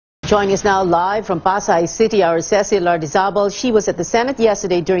Joining us now live from Pasay City, our Cecil Lardizabal. She was at the Senate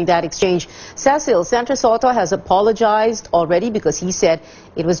yesterday during that exchange. Cecil, Senator Sotto has apologized already because he said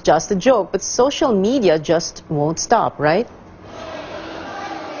it was just a joke, but social media just won't stop, right?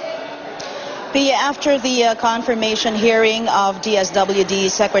 After the confirmation hearing of DSWD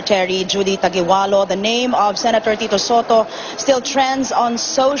Secretary Judy Taguiwalo, the name of Senator Tito Sotto still trends on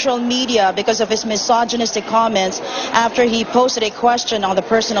social media because of his misogynistic comments after he posted a question on the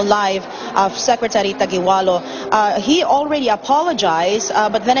personal life of Secretary Taguiwalo. He already apologized,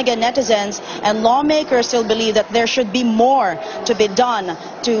 but then again, netizens and lawmakers still believe that there should be more to be done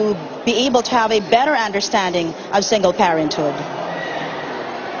to be able to have a better understanding of single parenthood.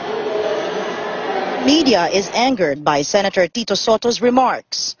 Media is angered by Senator Tito Sotto's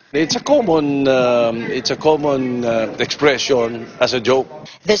remarks. It's a common expression as a joke.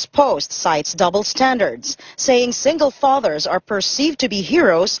 This post cites double standards, saying single fathers are perceived to be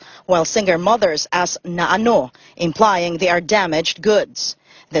heroes while single mothers as naano, implying they are damaged goods.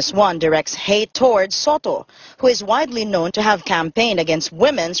 This one directs hate towards Sotto, who is widely known to have campaigned against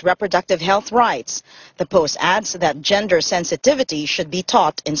women's reproductive health rights. The post adds that gender sensitivity should be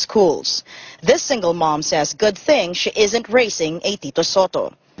taught in schools. This single mom says good thing she isn't raising a Tito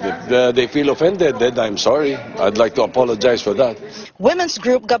Sotto. If they feel offended, then I'm sorry. I'd like to apologize for that. Women's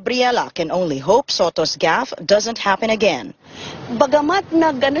group Gabriela can only hope Sotto's gaffe doesn't happen again. Bagamat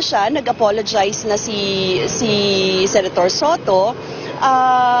nag-apologize na si Senator Sotto,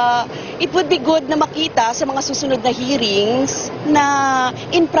 it would be good na makita sa mga susunod na hearings na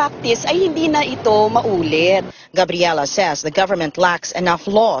in practice ay hindi na ito maulit. Gabriela says the government lacks enough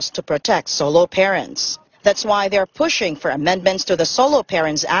laws to protect solo parents. That's why they're pushing for amendments to the Solo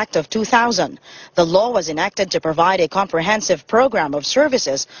Parents Act of 2000. The law was enacted to provide a comprehensive program of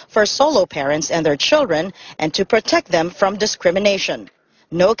services for solo parents and their children and to protect them from discrimination.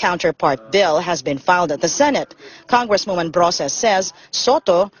 No counterpart bill has been filed at the Senate. Congresswoman Broses says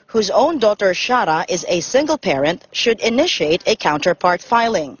Sotto, whose own daughter Shara is a single parent, should initiate a counterpart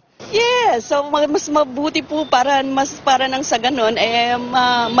filing. Yes, so mas mabuti po para nang sa ganon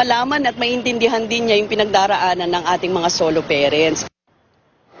malaman at maintindihan din niya yung pinagdaraanan ng ating mga solo parents.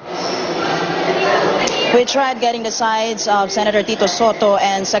 We tried getting the sides of Senator Tito Sotto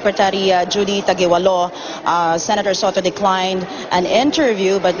and Secretary Judy Taguiwalo. Senator Sotto declined an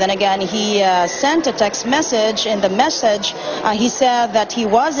interview, but then again he sent a text message. In the message, he said that he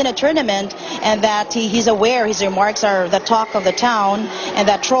was in a tournament and that he's aware his remarks are the talk of the town and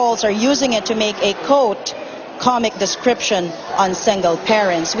that trolls are using it to make a comic description on single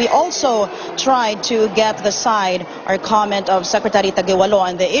parents. We also tried to get the side or comment of Secretary Taguiwalo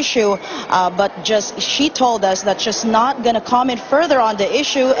on the issue, but she told us that she's not going to comment further on the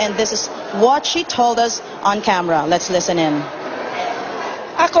issue, and this is what she told us on camera. Let's listen in.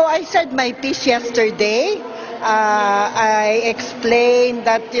 I said my piece yesterday. I explained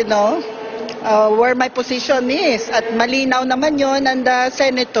that, where my position is. At malinaw naman yun, and the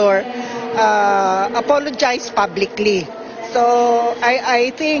senator apologized publicly. So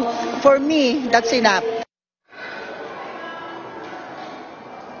I think for me, that's enough.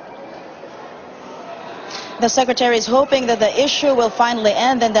 The secretary is hoping that the issue will finally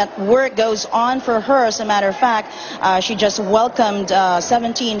end and that work goes on for her. As a matter of fact, she just welcomed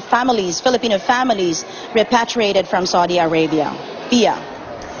 17 Filipino families repatriated from Saudi Arabia. Pia.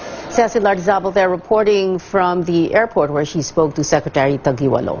 Cecil Lardizabal there reporting from the airport where she spoke to Secretary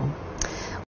Taguiwalo.